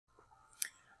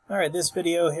Alright, this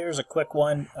video here's a quick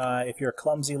one. If you're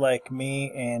clumsy like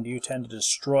me and you tend to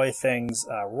destroy things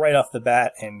right off the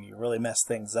bat and you really mess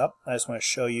things up, I just want to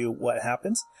show you what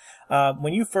happens.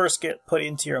 When you first get put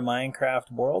into your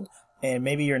Minecraft world, and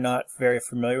maybe you're not very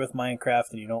familiar with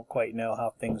Minecraft and you don't quite know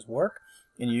how things work,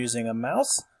 and you're using a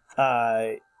mouse,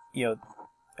 I'm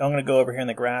going to go over here in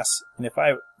the grass, and if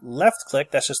I left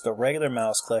click, that's just a regular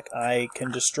mouse click, I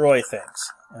can destroy things.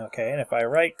 Okay, and if I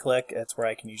right click, that's where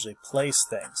I can usually place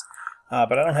things.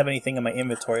 But I don't have anything in my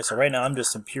inventory, so right now I'm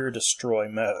just in pure destroy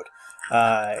mode.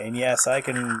 And yes, I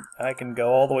can go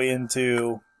all the way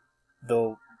into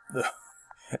the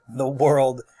the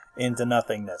world into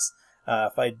nothingness.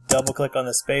 If I double click on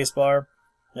the space bar,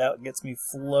 that gets me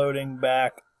floating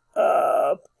back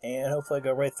up, and hopefully I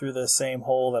go right through the same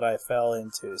hole that I fell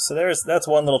into. So that's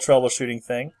one little troubleshooting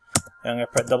thing. And I'm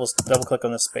going to double click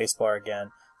on the space bar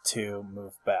again to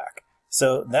move back.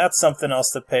 So that's something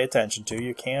else to pay attention to.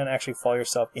 You can actually fall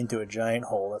yourself into a giant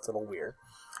hole. That's a little weird.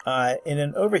 And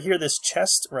then over here, this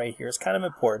chest right here is kind of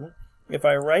important. If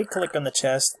I right click on the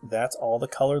chest, that's all the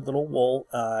colored little wool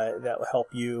that will help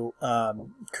you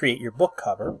create your book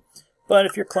cover. But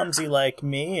if you're clumsy like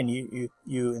me and you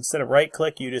instead of right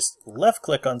click, you just left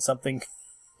click on something,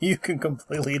 you can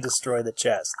completely destroy the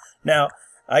chest. Now,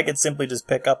 I could simply just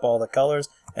pick up all the colors,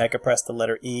 and I could press the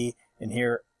letter E, and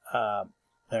here,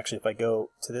 actually if I go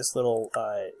to this little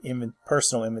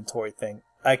personal inventory thing,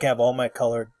 I can have all my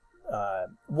colored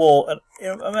wool,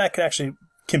 and I can actually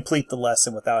complete the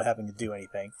lesson without having to do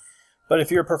anything. But if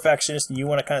you're a perfectionist and you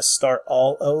want to kind of start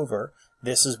all over,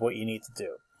 this is what you need to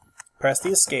do. Press the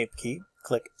escape key,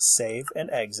 click save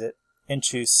and exit, and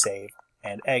choose save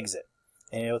and exit.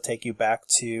 And it'll take you back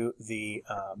to the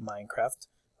Minecraft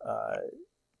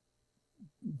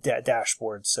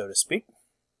dashboard, so to speak.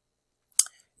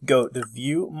 Go to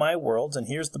view my worlds, and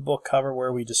here's the book cover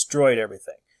where we destroyed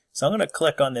everything. So I'm going to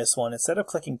click on this one. Instead of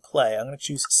clicking play, I'm going to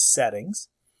choose settings,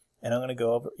 and I'm going to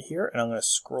go over here and I'm going to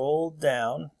scroll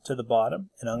down to the bottom,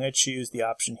 and I'm going to choose the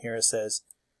option here. It says,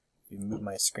 if you move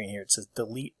my screen here, it says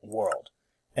delete world,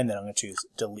 and then I'm going to choose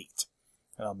delete,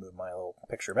 and I'll move my little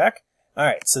picture back.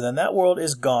 Alright, so then that world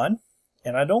is gone,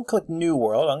 and I don't click new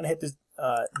world. I'm going to hit this,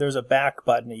 there's a back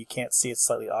button that you can't see, it's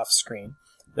slightly off screen,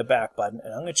 the back button,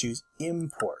 and I'm going to choose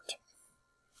import.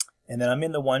 And then I'm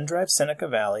in the OneDrive Seneca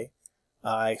Valley.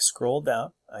 I scroll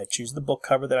down, I choose the book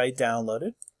cover that I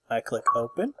downloaded, I click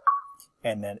open,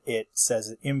 and then it says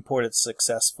it imported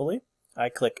successfully. I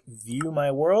click view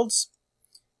my worlds,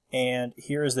 and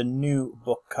here is the new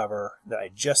book cover that I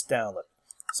just downloaded.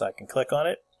 So I can click on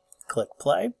it, click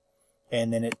play,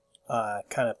 and then it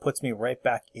kind of puts me right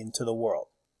back into the world.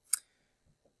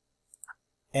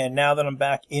 And now that I'm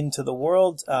back into the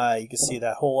world, you can see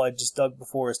that hole I just dug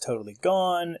before is totally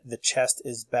gone. The chest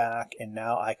is back, and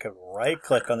now I can right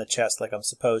click on the chest like I'm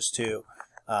supposed to.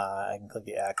 I can click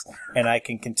the X, and I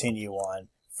can continue on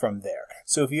from there.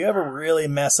 So if you ever really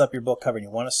mess up your book cover and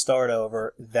you want to start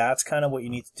over, that's kind of what you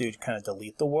need to do to kind of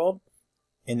delete the world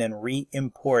and then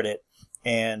re-import it,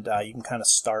 and you can kind of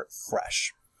start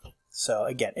fresh. So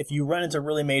again, if you run into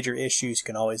really major issues, you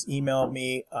can always email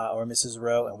me or Mrs.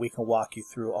 Rowe, and we can walk you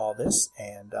through all this,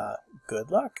 and good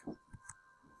luck.